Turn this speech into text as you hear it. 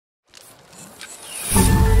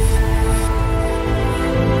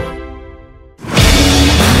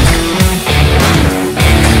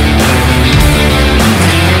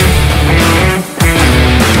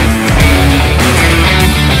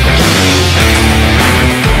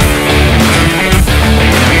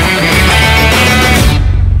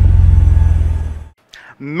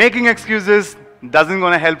making excuses doesn't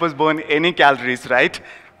gonna help us burn any calories, right?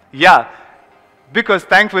 Yeah. Because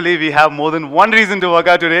thankfully we have more than one reason to work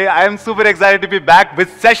out today. I am super excited to be back with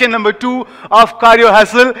session number 2 of Cardio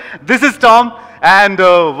Hustle. This is Tom, and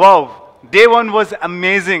wow, day 1 was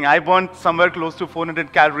amazing. I burned somewhere close to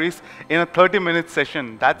 400 calories in a 30-minute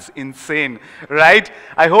session. That's insane, right?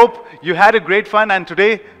 I hope you had a great fun, and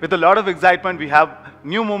today with a lot of excitement we have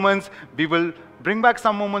new moments. We will bring back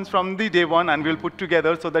some moments from the day 1 and we'll put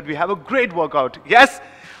together so that we have a great workout. Yes?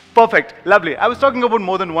 Perfect, lovely. I was talking about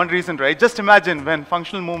more than one reason, right? Just imagine when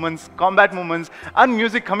functional movements, combat movements, and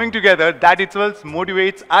music coming together, that itself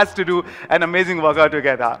motivates us to do an amazing workout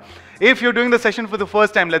together. If you're doing the session for the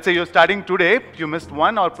first time, let's say you're starting today, you missed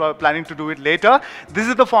one or planning to do it later, this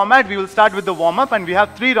is the format. We will start with the warm-up, and we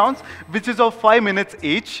have 3 rounds, which is of 5 minutes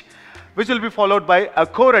each, which will be followed by a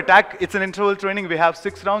core attack. It's an interval training. We have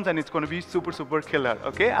 6 rounds, and it's going to be super, super killer,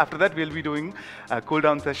 okay? After that, we'll be doing a cool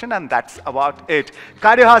down session, and that's about it.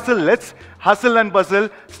 Cardio hustle, let's hustle and bustle.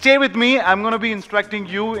 Stay with me. I'm going to be instructing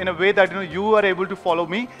you in a way that you are able to follow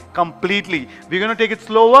me completely. We're going to take it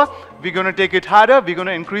slower. We're going to take it harder. We're going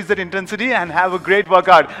to increase that intensity and have a great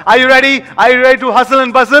workout. Are you ready? Are you ready to hustle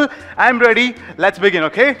and bustle? I'm ready. Let's begin,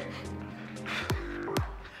 okay?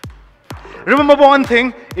 Remember one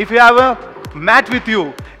thing, if you have a mat with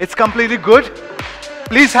you, it's completely good.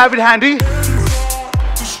 Please have it handy.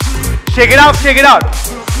 Shake it out, shake it out.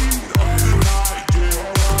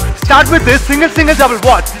 Start with this, single, single, double.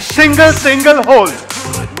 What? Single, single, hold.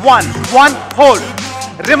 One, hold.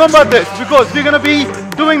 Remember this, because we're going to be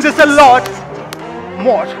doing this a lot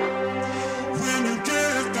more.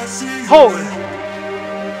 Hold.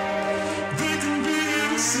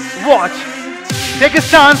 Watch. Take a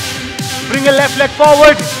stance. Bring your left leg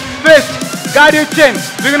forward, twist, guide your chin.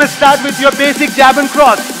 We're gonna start with your basic jab and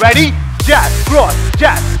cross. Ready? Jab, cross,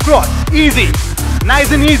 easy, nice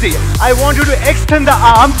and easy. I want you to extend the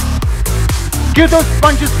arms, give those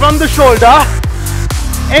punches from the shoulder,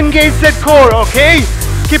 engage that core, okay?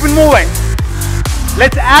 Keep it moving.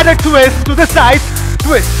 Let's add a twist to the sides,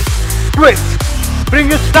 twist, bring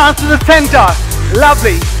your stance to the center,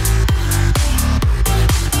 lovely,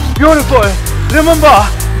 beautiful. Remember,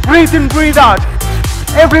 breathe in, breathe out.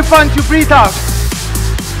 Every punch you breathe out.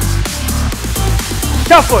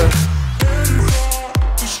 Shuffle.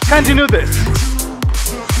 Continue this.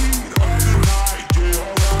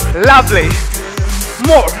 Lovely.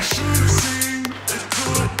 More.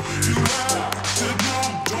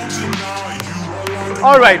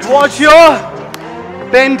 All right, watch your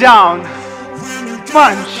bend down.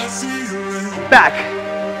 Punch. Back.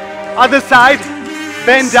 Other side.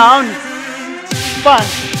 Bend down.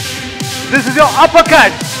 Punch. This is your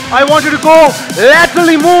uppercut. I want you to go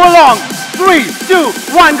laterally, move along. 3, 2,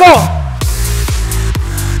 1, go.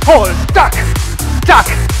 Hold, tuck.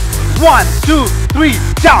 1, 2, 3,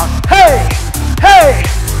 down. Hey, hey.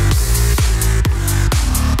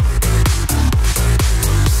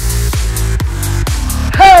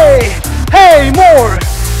 Hey, hey, more.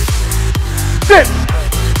 Dip.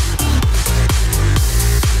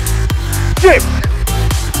 Dip.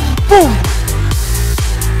 Boom.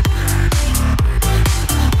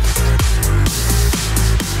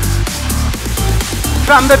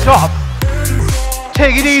 From the top,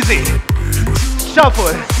 take it easy,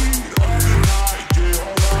 shuffle.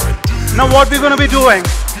 Now what we're going to be doing,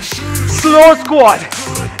 slow squat,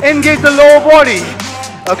 engage the lower body,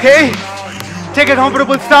 okay? Take a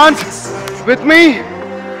comfortable stance with me,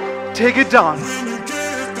 take it down,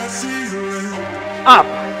 up,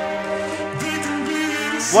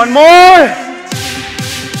 one more.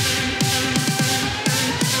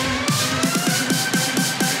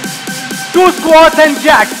 Two squats and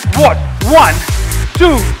jacks. What? 1,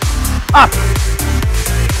 2, up.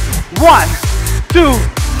 1, 2,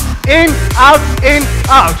 in,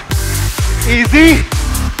 out. Easy.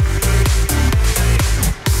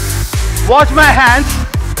 Watch my hands.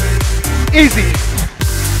 Easy.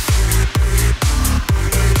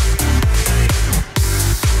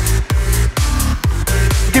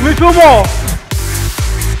 Give me 2 more.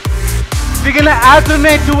 We're gonna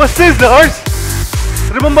alternate to a scissors.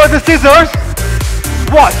 Remember the scissors?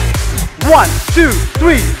 Watch. 1, 2,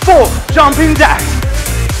 3, 4. Jumping jacks.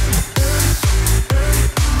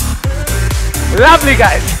 Lovely,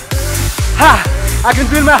 guys. Ha! I can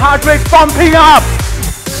feel my heart rate pumping up.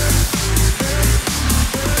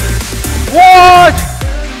 Watch.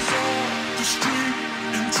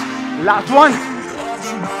 Last one.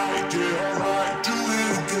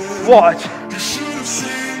 Watch.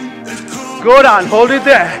 Go down. Hold it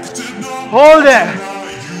there. Hold there.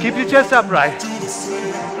 Keep your chest upright.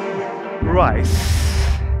 Rise.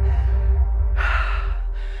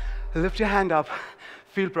 Lift your hand up.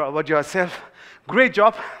 Feel proud about yourself. Great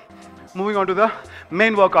job. Moving on to the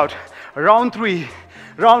main workout. Round 3.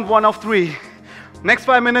 Round 1 of 3. Next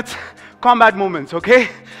 5 minutes, combat movements, okay?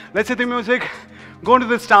 Let's hit the music, go into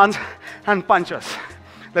the stance, and punch us.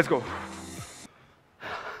 Let's go.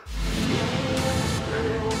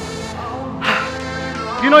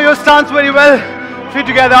 You know your stance very well. Feet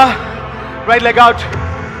together, right leg out,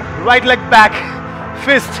 right leg back,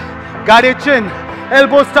 fist, guard your chin,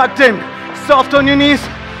 elbows tucked in, soft on your knees,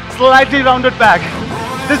 slightly rounded back.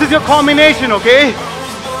 This is your combination, okay?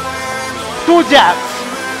 2 jabs,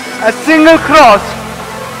 a single cross,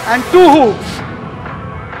 and 2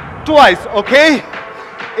 hooks. Twice, okay?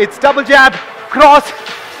 It's double jab, cross,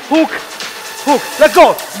 hook, hook. Let's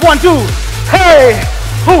go. 1, 2. Hey!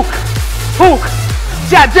 Hook, hook,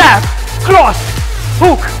 jab, jab, cross,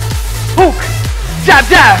 hook, hook, jab,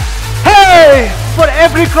 jab. Hey! For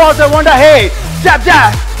every cross I want a hey. Jab,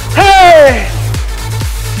 jab. Hey!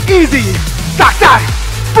 Easy. Tak, tak.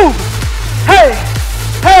 Boom. Hey!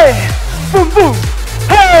 Hey! Boom, boom.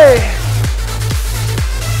 Hey!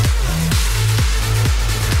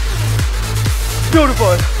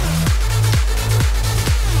 Beautiful.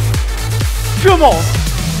 2 more.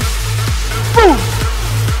 Boom.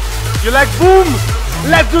 You like boom?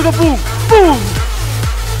 Let's do the boom. Boom.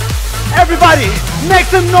 Everybody, make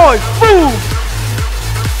some noise. Boom.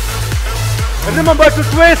 Remember to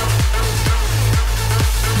twist.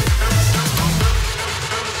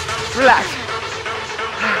 Relax.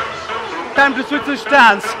 Time to switch the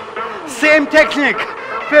stance. Same technique.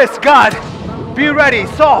 Fist, guard. Be ready,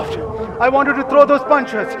 soft. I want you to throw those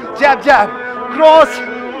punches. Jab, jab, cross,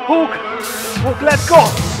 hook, hook. Let's go.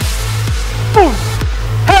 Boom.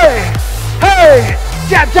 Hey, hey.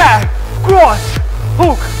 Jab, jab, cross,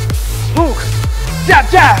 hook, hook. Jab,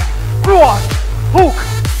 jab, cross, hook,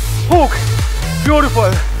 hook.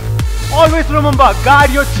 Beautiful. Always remember,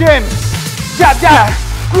 guard your chin. Jab, jab,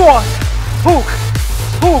 cross, hook,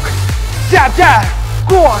 hook. Jab, jab,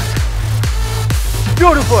 cross.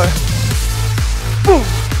 Beautiful. Boom.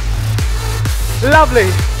 Lovely.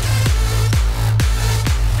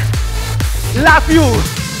 Last few.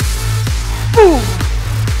 Boom.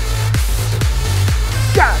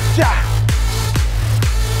 Jab, jab.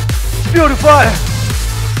 Beautiful.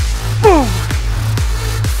 Boom.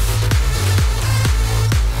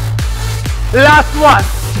 Last one.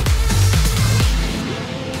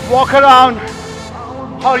 Walk around.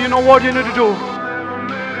 How you know what you need to do.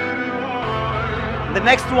 The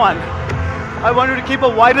next one, I want you to keep a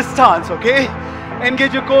wider stance, okay?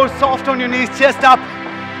 Engage your core, soft on your knees, chest up.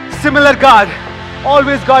 Similar guard.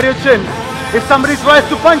 Always guard your chin. If somebody tries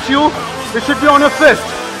to punch you, it should be on your fist,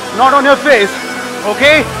 not on your face.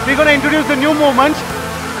 Okay? We're going to introduce a new movement.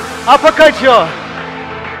 Uppercut here.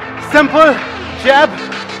 Simple. Jab.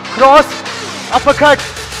 Cross. Uppercut.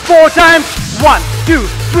 4 times. 1, 2,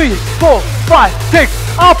 3, 4, 5, 6.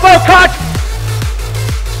 Uppercut.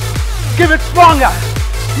 Give it stronger.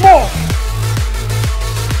 More.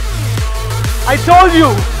 I told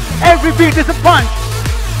you, every beat is a punch.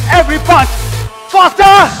 Every punch.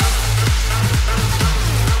 Faster.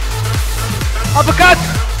 Uppercut.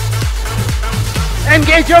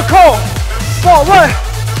 Engage your core. Forward.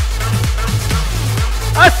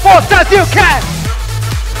 As fast as you can.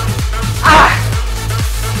 Ah.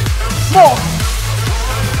 More.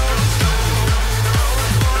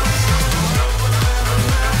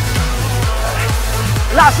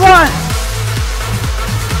 Last one.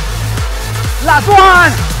 Last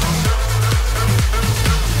one.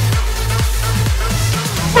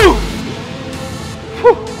 Woo.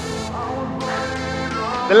 Whew.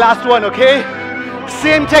 The last one, okay?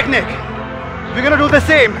 Same technique. We're gonna do the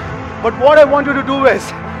same. But what I want you to do is,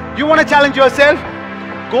 you wanna challenge yourself?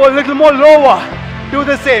 Go a little more lower. Do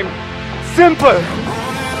the same. Simple.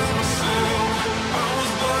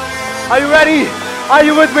 Are you ready? Are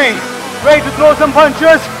you with me? Ready to throw some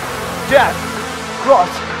punches? Jab, cross,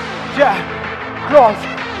 jab, cross,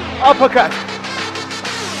 uppercut.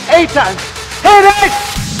 8 times. Hit it!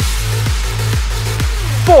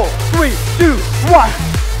 4, 3, 2, 1.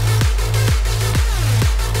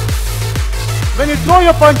 When you throw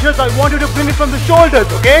your punches, I want you to bring it from the shoulders,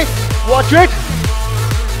 okay? Watch it.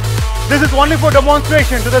 This is only for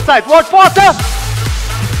demonstration. To the side. What? Faster!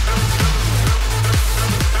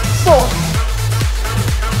 4.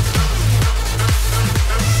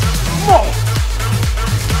 More.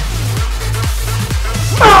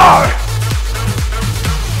 More.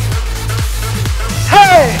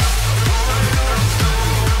 Hey!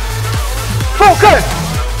 Focus!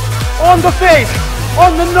 On the face,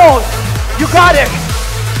 on the nose. You got it.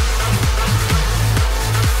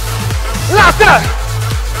 Laughter.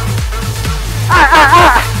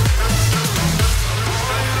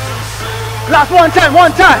 Last one time,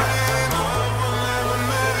 one time.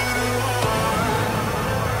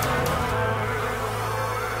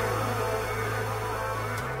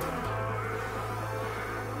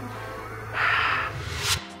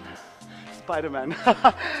 Spider-Man.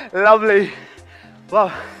 Lovely.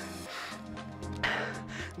 Wow.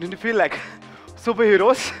 Didn't you feel like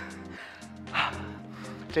superheroes?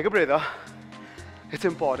 Take a breather. It's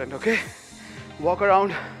important, okay? Walk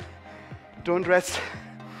around. Don't rest.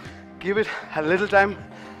 Give it a little time.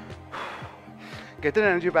 Get that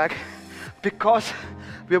energy back because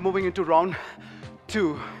we are moving into round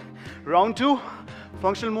 2. Round 2,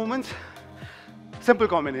 functional movements, simple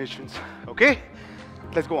combinations, okay?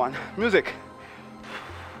 Let's go on. Music.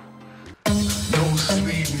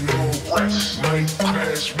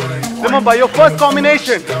 Remember, your first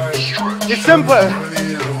combination is simple.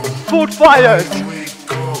 Foot fires.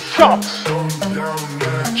 Chop.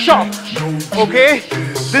 Chop. Okay?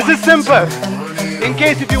 This is simple. In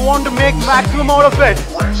case if you want to make maximum out of it,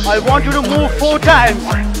 I want you to move 4 times.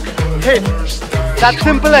 Hit. That's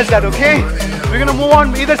simple as that, okay? We're gonna move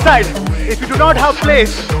on either side. If you do not have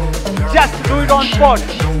place, just do it on spot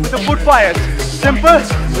with the foot fires. Simple.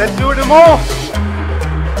 Let's do it more.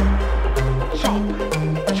 Chop.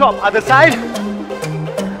 Chop. Other side.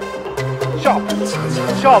 Chop.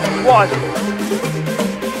 Chop. 1.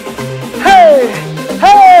 Hey.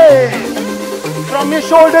 Hey. From your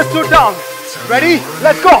shoulders to down. Ready?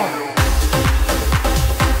 Let's go.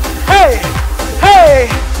 Hey. Hey.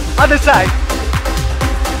 Other side.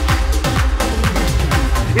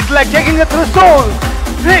 It's like taking it to the soul.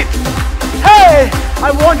 Hit. Hey!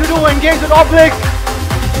 I want you to engage with obliques.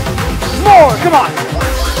 More, come on.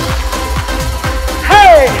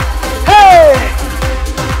 Hey! Hey!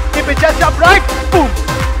 Keep it just upright. Boom!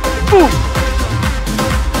 Boom!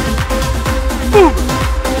 Boom!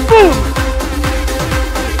 Boom!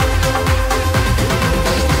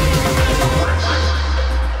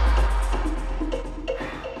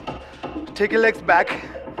 Take your legs back.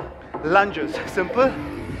 Lunges. Simple.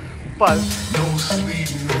 Pulse.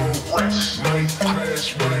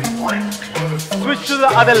 Switch to the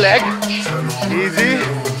other leg. Easy.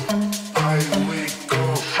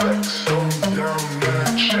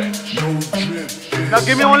 Now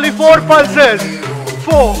give me only 4 pulses.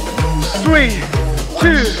 4, 3,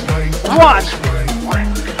 2, 1.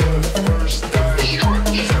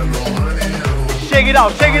 Shake it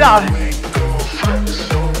out, shake it out.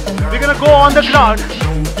 We're gonna go on the ground.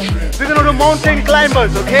 We're gonna do mountain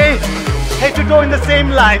climbers, okay? Head to toe in the same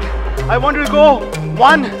line. I want you to go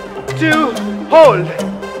 1, 2, hold.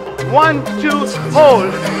 1, 2,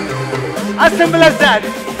 hold. As simple as that.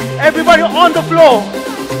 Everybody on the floor.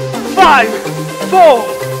 5, 4,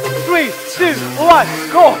 3, 2, 1,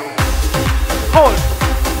 go. Hold.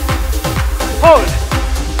 Hold.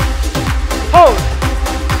 Hold.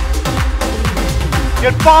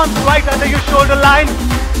 Your palms right under your shoulder line.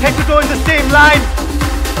 Head to toe in the same line.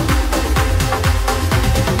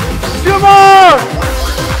 2 more!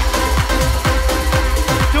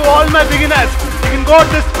 To all my beginners, you can go at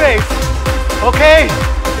this pace. Okay?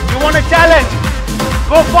 You want a challenge?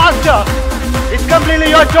 Go faster. It's completely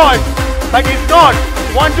your choice. But if not,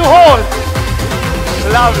 1 to hold.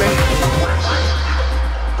 Lovely.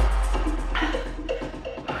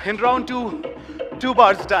 In round 2, 2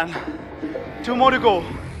 bars done. 2 more to go.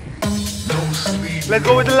 Let's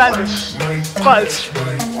go with the lunges. Pulse.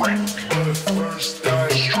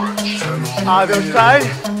 Other side.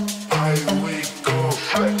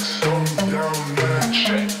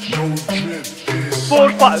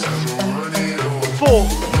 4 pulse. 4,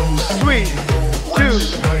 3, 2,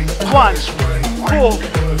 1. 4,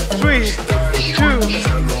 3, 2,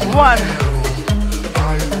 1.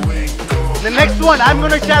 The next one, I'm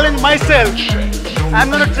gonna challenge myself. I'm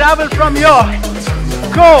gonna travel from here.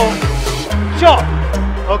 Go. Chop.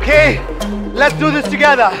 Okay? Let's do this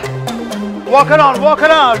together. Walk around, walk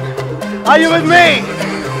around. Are you with me?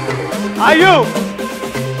 Are you?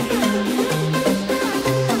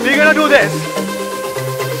 We're gonna do this.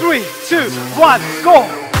 3, 2, 1, go.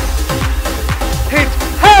 Hit.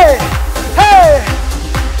 Hey! Hey!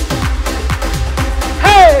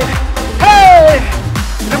 Hey! Hey!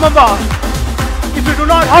 Remember, if you do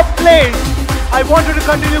not have place, I want you to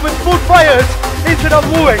continue with foot fires instead of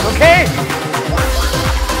moving, okay?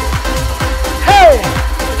 Hey!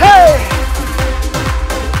 Hey!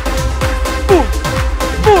 Boom!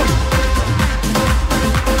 Boom!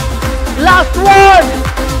 Last one!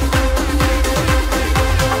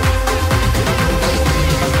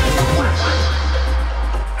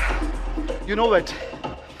 You know what?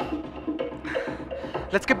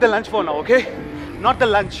 Let's skip the lunge for now, okay? Not the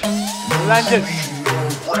lunge. Lunges.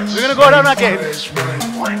 We're gonna go down again.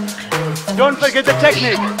 Don't forget the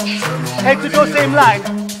technique. Head to toe, same line.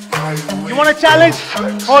 You want a challenge?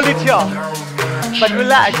 Hold it here. But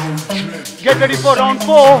relax. Get ready for round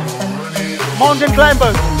 4. Mountain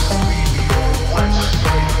climbers.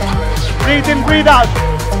 Breathe in, breathe out.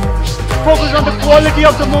 Focus on the quality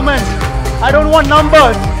of the movement. I don't want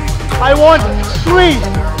numbers. I want 3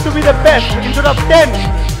 to be the best instead of 10.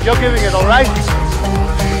 You're giving it, alright?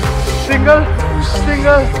 Single,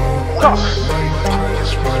 single, cock.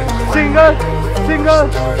 Single, single,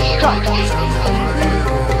 cock.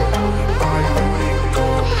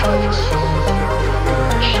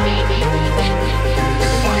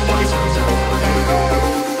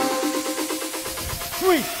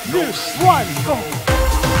 Three, two, one, go.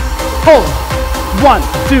 Hold. 1,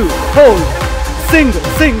 2, hold. Single,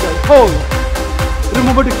 single, hold.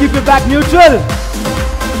 Remember to keep your back neutral.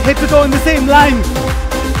 Head to toe in the same line.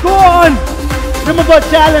 Go on. Remember,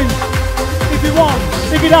 challenge. If you want,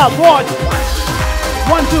 pick it up. Watch.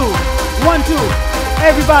 1, 2, 1, 2.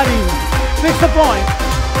 Everybody, fix the point.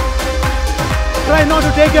 Try not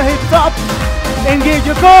to take your hips up. Engage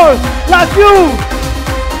your core. Last few.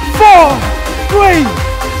 4, 3,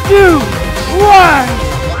 2, 1.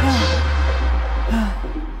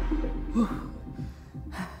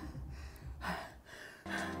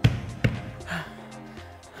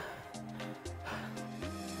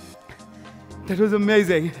 That was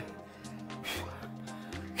amazing.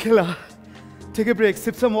 Killer. Take a break,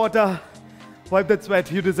 sip some water, wipe that sweat.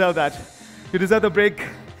 You deserve that. You deserve the break.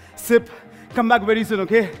 Sip. Come back very soon,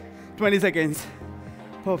 okay? 20 seconds.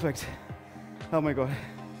 Perfect. Oh my God.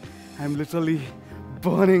 I'm literally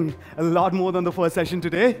burning a lot more than the first session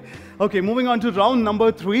today. Okay, moving on to round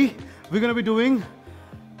number 3. We're going to be doing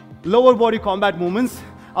lower body combat movements.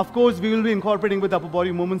 Of course, we will be incorporating with upper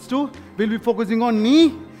body movements too. We'll be focusing on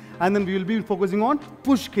knee, and then we will be focusing on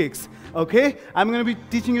push kicks, okay? I'm gonna be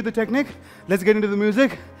teaching you the technique. Let's get into the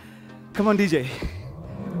music. Come on, DJ.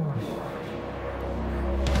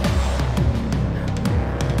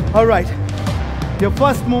 All right, your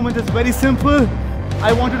first movement is very simple.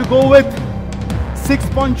 I want you to go with 6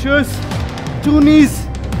 punches, 2 knees.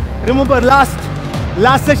 Remember,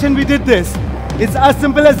 last session we did this. It's as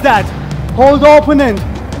simple as that. Hold the opponent,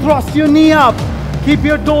 thrust your knee up, keep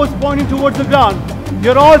your toes pointing towards the ground.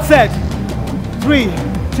 You're all set. 3,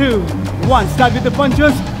 2, 1. Start with the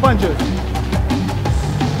punches, punches.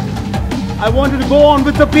 I want you to go on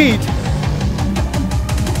with the beat.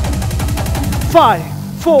 5,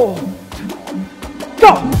 4,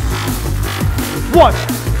 go. Watch.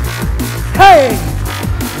 Hey,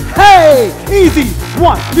 hey, easy.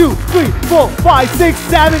 1, 2, 3, 4, 5, 6,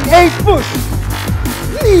 7, 8, push.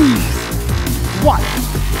 Knees. 1.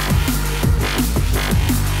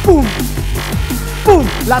 Boom. Boom!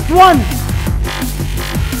 Last one!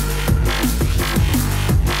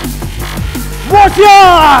 Watch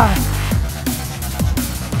ya!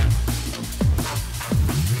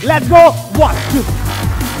 Let's go! 1, 2,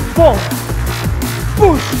 4.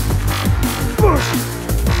 Push! Push!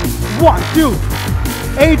 1, 2.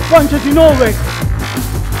 8 punches in Norway.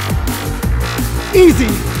 Easy!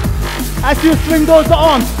 As you swing those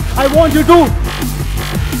arms, I want you to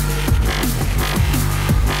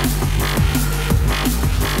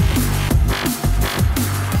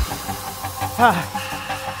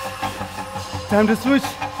time to switch.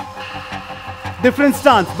 Different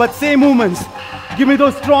stance, but same movements. Give me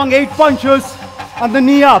those strong 8 punches on the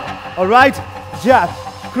knee up. All right? Jab,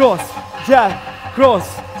 cross, jab, cross.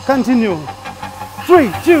 Continue.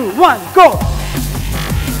 3, 2, 1, go.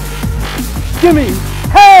 Give me.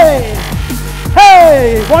 Hey!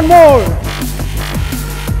 Hey! One more.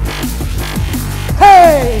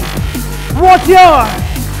 Hey! Watch your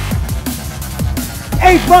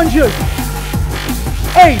 8 punches.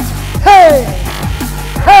 8. Hey!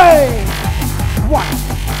 Hey! 1.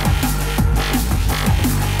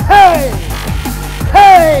 Hey!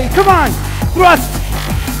 Hey! Come on! Thrust!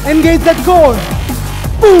 Engage that core.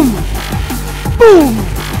 Boom! Boom!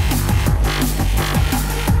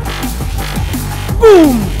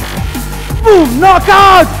 Boom! Boom!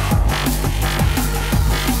 Knockout!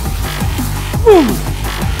 Boom!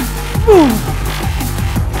 Boom!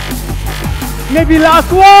 Maybe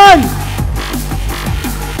last one!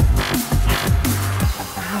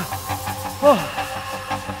 Oh.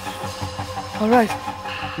 All right,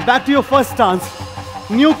 back to your first stance.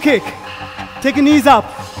 New kick. Take your knees up.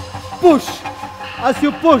 Push. As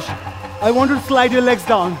you push, I want you to slide your legs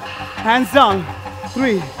down. Hands down.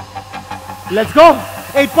 3. Let's go.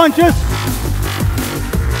 8 punches.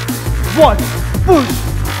 Watch. Push.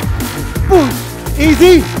 Push.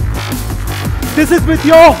 Easy. This is with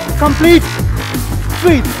your complete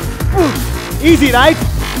feet. Push. Easy, right?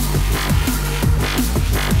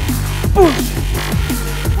 Push.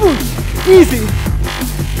 Push. Easy.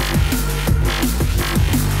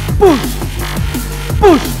 Push.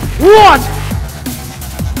 Push. 1.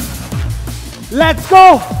 Let's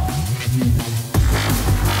go.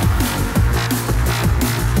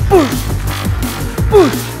 Push.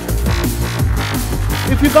 Push.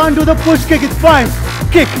 If you can't do the push kick, it's fine.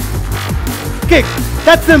 Kick. Kick.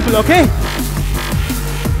 That's simple, okay?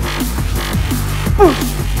 Push.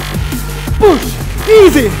 Push.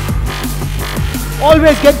 Easy.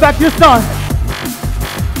 Always get back to your stance.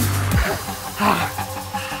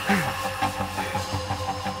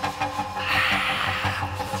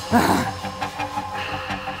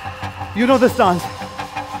 You know the stance.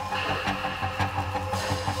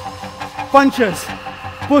 Punches.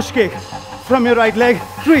 Push kick from your right leg.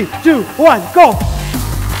 3, 2, 1, go.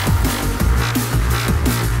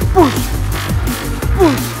 Push.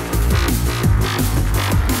 Push.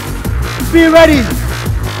 Be ready.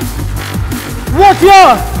 Watch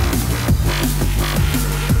your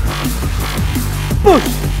push.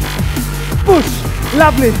 Push.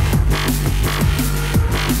 Lovely.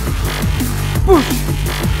 Push.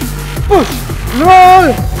 Push.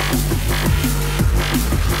 Roll.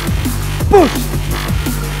 Push.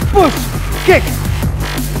 Push. Kick.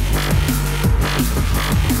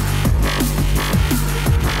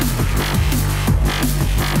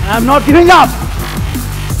 I'm not giving up.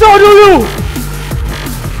 So do you.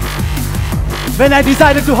 When I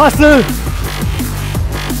decided to hustle,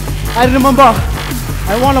 I remember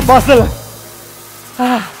I want to bustle.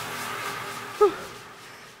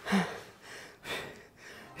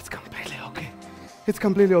 It's completely okay. It's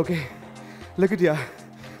completely okay. Look at here.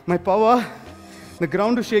 My power, the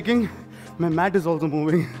ground is shaking, my mat is also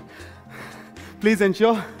moving. Please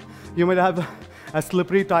ensure you might have a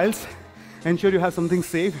slippery tiles. Ensure you have something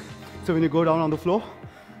safe. So when you go down on the floor,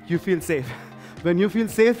 you feel safe. When you feel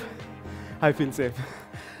safe, I feel safe.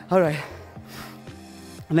 All right.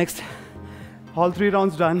 Next, all 3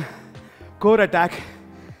 rounds done. Core attack.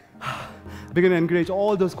 Begin to engage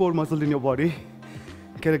all those core muscles in your body.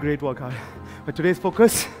 Get a great workout. But today's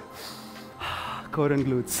focus, core and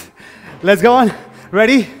glutes. Let's go on.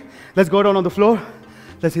 Ready? Let's go down on the floor.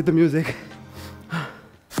 Let's hit the music.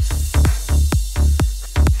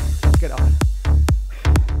 Let's get on.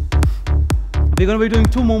 We're going to be doing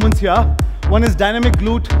 2 movements here. One is dynamic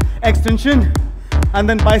glute extension and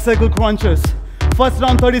then bicycle crunches. First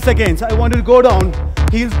round 30 seconds. I want you to go down,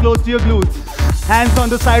 heels close to your glutes, hands on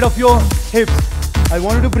the side of your hips. I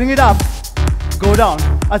want you to bring it up, go down.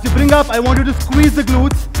 As you bring up, I want you to squeeze the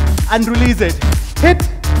glutes and release it. Hit,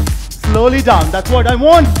 slowly down. That's what I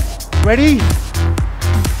want. Ready?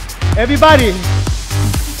 Everybody.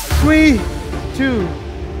 3, 2,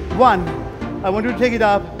 1. I want you to take it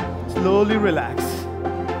up, slowly relax.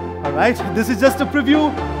 All right, this is just a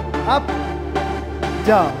preview. Up,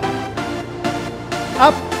 down,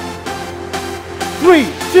 up. 3,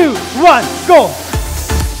 2, 1, go.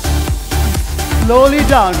 Slowly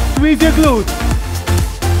down, squeeze your glutes.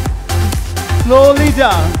 Slowly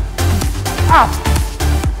down, up.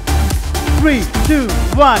 3, 2,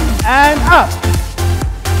 1, and up.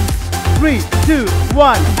 3, 2,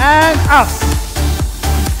 1, and up.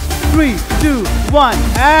 3, 2, 1,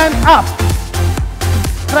 and up.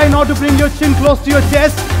 Try not to bring your chin close to your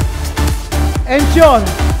chest. Ensure,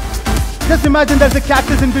 just imagine there's a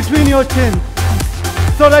cactus in between your chin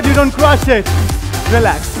so that you don't crush it.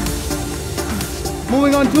 Relax.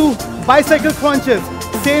 Moving on to bicycle crunches.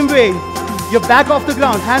 Same way, your back off the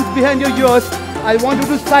ground, hands behind your ears. I want you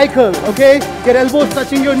to cycle, okay? Your elbows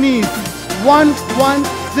touching your knees. 1, 1,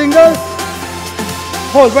 single.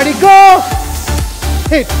 Hold, ready, go!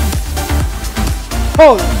 Hit.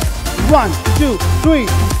 Hold. 1, 2, 3.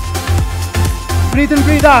 Breathe in,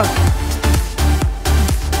 breathe out.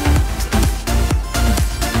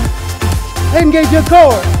 Engage your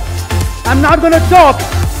core. I'm not gonna talk.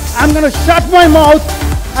 I'm gonna shut my mouth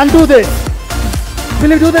and do this.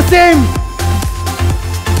 Will you do the same?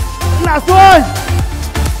 Last one.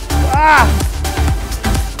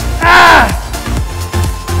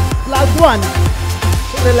 Last one.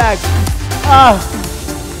 Relax.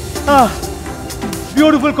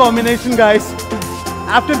 Beautiful combination, guys.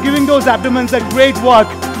 After giving those abdomens a great work,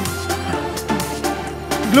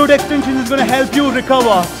 glute extension is going to help you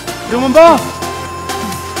recover. Remember?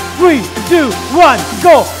 3, 2, 1,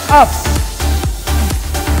 go. Up,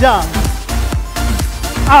 down,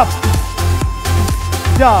 up,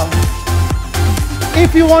 down.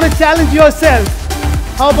 If you want to challenge yourself,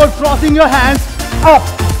 how about crossing your hands up,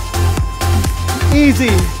 Easy.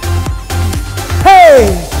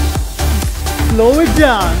 Hey! Slow it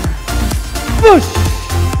down. Push.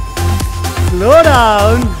 Slow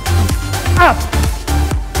down. Up.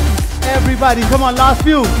 Everybody, come on, last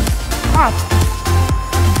few. Up.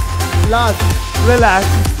 Last. Relax.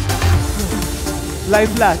 Lie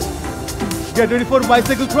flat. Get ready for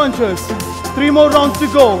bicycle crunches. 3 more rounds to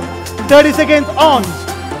go. 30 seconds on.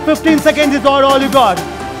 15 seconds is all you got.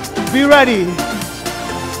 Be ready.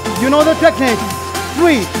 You know the technique.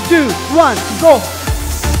 3, 2, 1, go.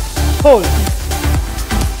 Hold.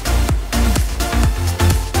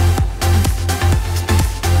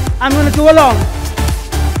 I'm going to go along.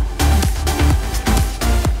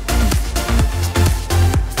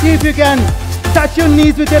 See if you can touch your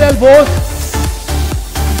knees with your elbows.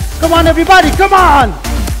 Come on everybody, come on!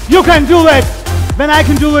 You can do it! When I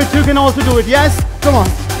can do it, you can also do it, yes? Come on.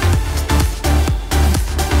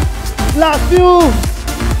 Last few.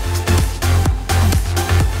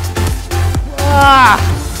 Ah.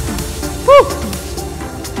 Woo.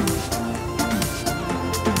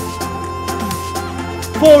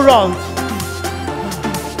 4 rounds.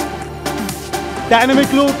 Dynamic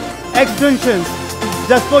glute extensions.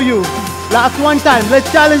 Just for you. Last one time.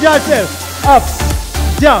 Let's challenge ourselves. Up,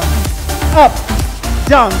 down, up,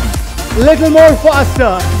 down. Little more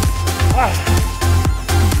faster.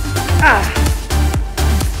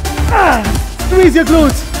 Squeeze your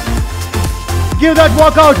glutes. Give that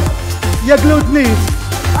workout your glute needs.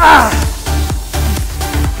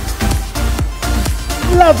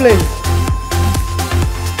 Lovely.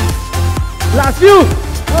 Last few.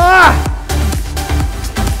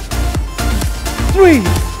 3,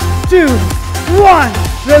 2, 1.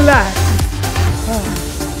 Relax.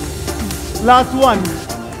 Last one.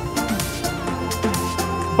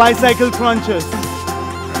 Bicycle crunches.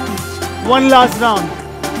 One last round.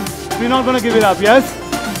 We're not going to give it up, yes?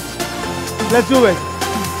 Let's do it.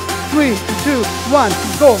 3, 2, 1,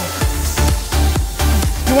 go.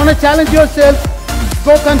 You want to challenge yourself?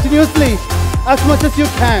 Go continuously as much as you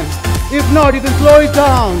can. If not, you can slow it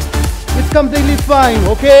down. It's completely fine,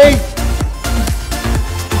 okay?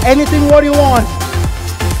 Anything what you want.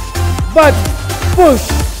 But push,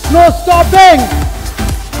 no stopping.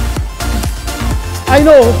 I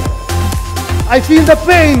know, I feel the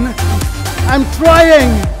pain. I'm trying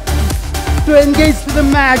to engage to the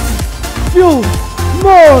max. Few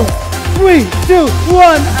more. 3, 2,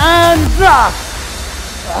 1, and drop.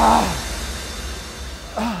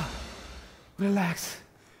 Relax.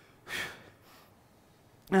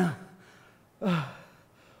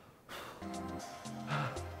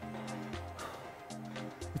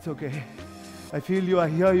 It's okay. I feel you, I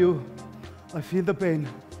hear you. I feel the pain.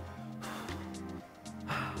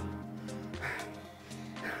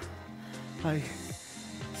 I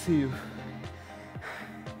see you.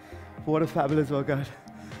 What a fabulous workout.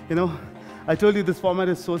 You know, I told you this format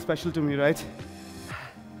is so special to me, right?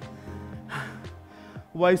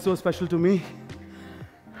 Why so special to me?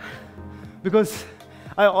 Because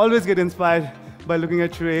I always get inspired by looking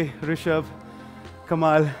at Trey, Rishabh,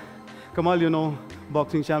 Kamal. Kamal, you know,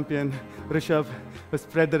 boxing champion. Rishabh has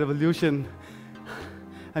spread the revolution.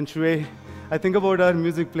 And Trey, I think about our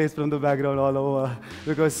music plays from the background all over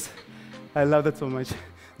because I love that so much.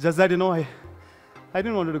 Just that, you know, I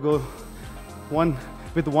didn't want to go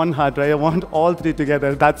with one heart, right? I want all three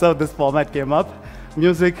together. That's how this format came up.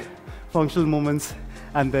 Music, functional movements,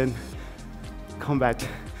 and then combat.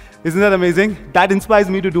 Isn't that amazing? That inspires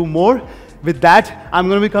me to do more. With that, I'm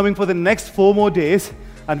going to be coming for the next 4 more days,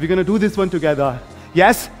 and we're going to do this one together.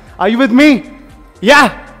 Yes? Are you with me?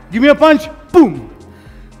 Yeah! Give me a punch. Boom!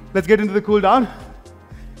 Let's get into the cool down.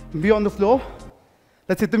 Be on the floor.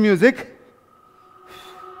 Let's hit the music.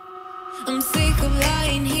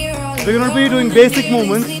 We're going to be doing basic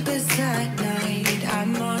movements.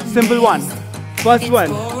 Simple one. First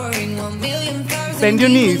one. Bend your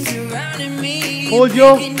knees. Hold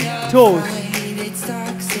your toes.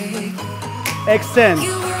 Extend.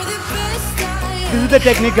 This is the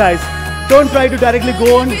technique, guys. Don't try to directly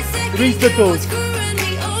go and reach the toes.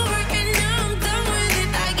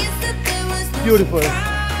 Beautiful.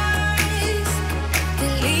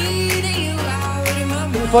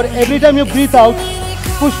 For every time you breathe out,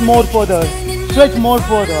 push more further, stretch more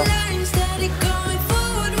further.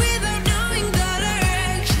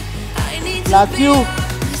 Last few.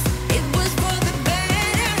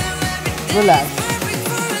 Relax.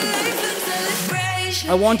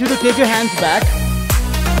 I want you to take your hands back.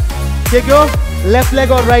 Take your left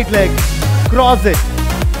leg or right leg. Cross it.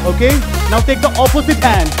 Okay? Now take the opposite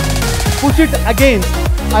hand. Push it again.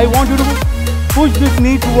 I want you to push this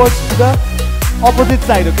knee towards the opposite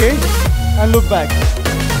side, okay? And look back.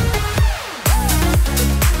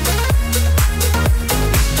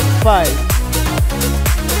 5,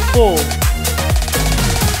 4,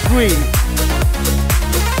 3,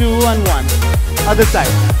 2 and 1. Other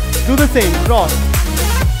side. Do the same. Cross.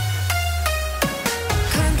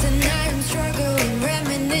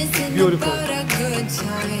 Beautiful.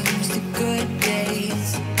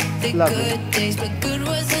 Lovely.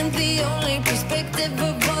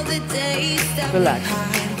 Relax.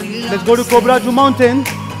 Let's go to Cobra to mountain.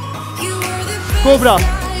 Cobra.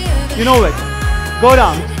 You know it. Go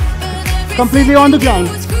down. Completely on the ground.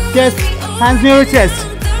 Chest. Hands near your chest.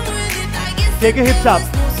 Take your hips up.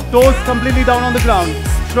 Toes completely down on the ground.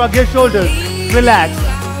 Shrug your shoulders. Relax.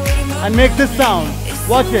 And make this sound.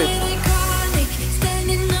 Watch it.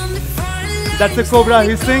 That's a Cobra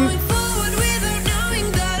hissing.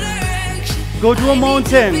 Go to a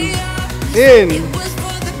mountain. In.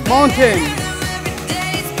 Mountain.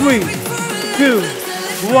 3, 2,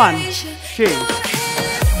 1. Change.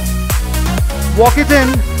 Walk it in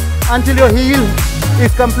until your heel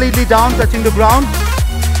is completely down, touching the ground.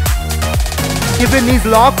 Keep your knees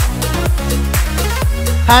locked.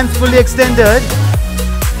 Hands fully extended.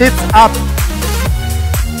 Hips up.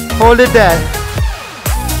 Hold it there.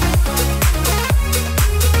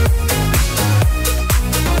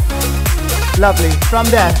 Lovely. From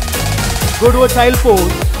there, go to a child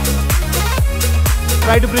pose.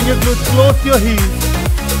 Try to bring your glutes close to your heels.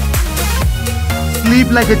 Sleep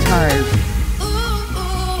like a child.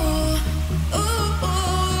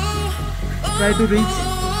 Try to reach.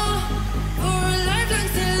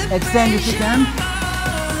 Extend if you can.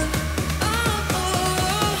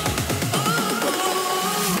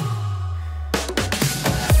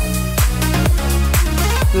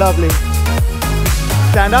 Lovely.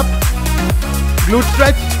 Stand up. Glute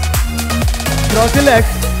stretch. Cross your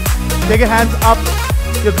legs. Take your hands up.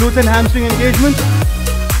 Your glutes and hamstring engagement.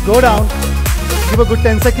 Go down. Give a good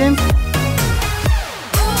 10 seconds.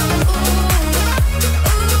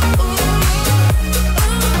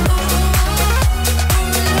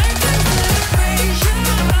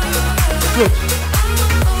 Switch.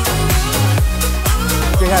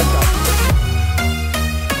 Stay hands up.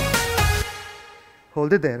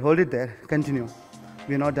 Hold it there, hold it there. Continue.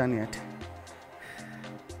 We're not done yet.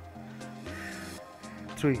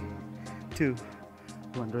 3, 2,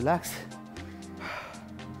 1. Relax.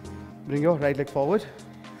 Bring your right leg forward.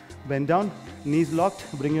 Bend down. Knees locked.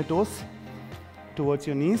 Bring your toes towards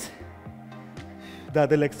your knees. The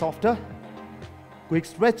other leg softer. Quick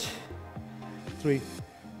stretch. 3,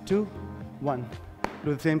 2, 1.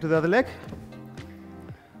 Do the same to the other leg.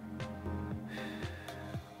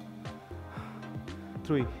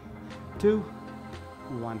 3, 2,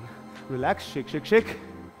 1. Relax. Shake, shake, shake.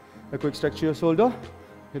 A quick stretch to your shoulder.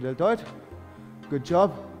 Your deltoid. Good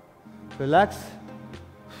job. Relax.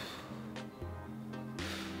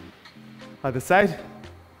 Other side.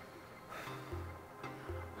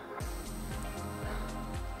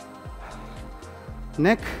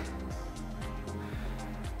 Neck.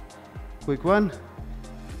 Quick one.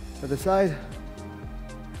 Other side.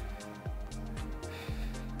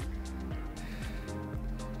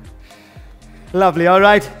 Lovely. All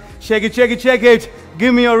right. Shake it, shake it, shake it.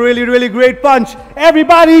 Give me a really, really great punch.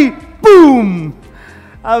 Everybody, boom.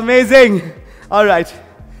 Amazing. All right.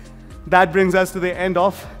 That brings us to the end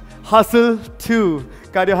of Hustle 2.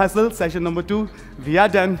 Cardio Hustle, session number 2. We are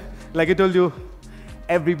done. Like I told you,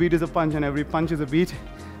 every beat is a punch and every punch is a beat.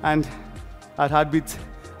 And our heartbeats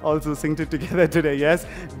also synced it together today, yes?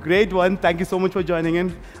 Great one. Thank you so much for joining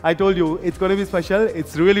in. I told you, it's going to be special.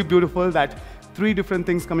 It's really beautiful that 3 different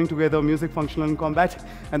things coming together, music, functional, and combat.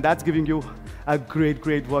 And that's giving you a great,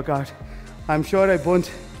 great workout. I'm sure I burnt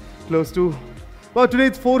close to, well, today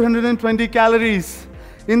it's 420 calories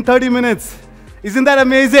in 30 minutes. Isn't that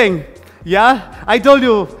amazing? Yeah, I told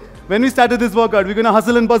you, when we started this workout, we're gonna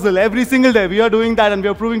hustle and bustle every single day. We are doing that and we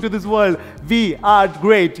are proving to this world, we are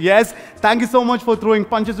great, yes? Thank you so much for throwing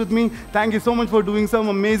punches with me. Thank you so much for doing some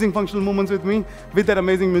amazing functional movements with me, with that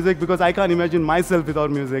amazing music, because I can't imagine myself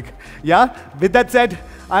without music. Yeah, with that said,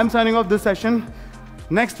 I'm signing off this session.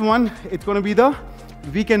 Next one, it's gonna be the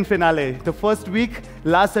weekend finale. The first week,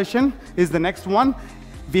 last session is the next one.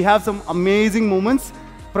 We have some amazing moments.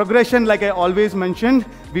 Progression, like I always mentioned,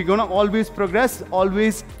 we're gonna always progress,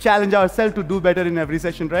 always challenge ourselves to do better in every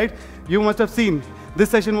session, right? You must have seen, this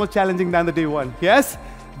session was challenging than the day one, yes?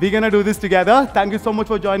 We're gonna do this together. Thank you so much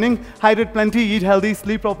for joining. Hydrate plenty, eat healthy,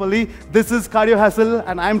 sleep properly. This is Cardio Hustle,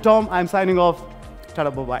 and I'm Tom. I'm signing off. Ta-da,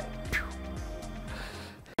 bye-bye.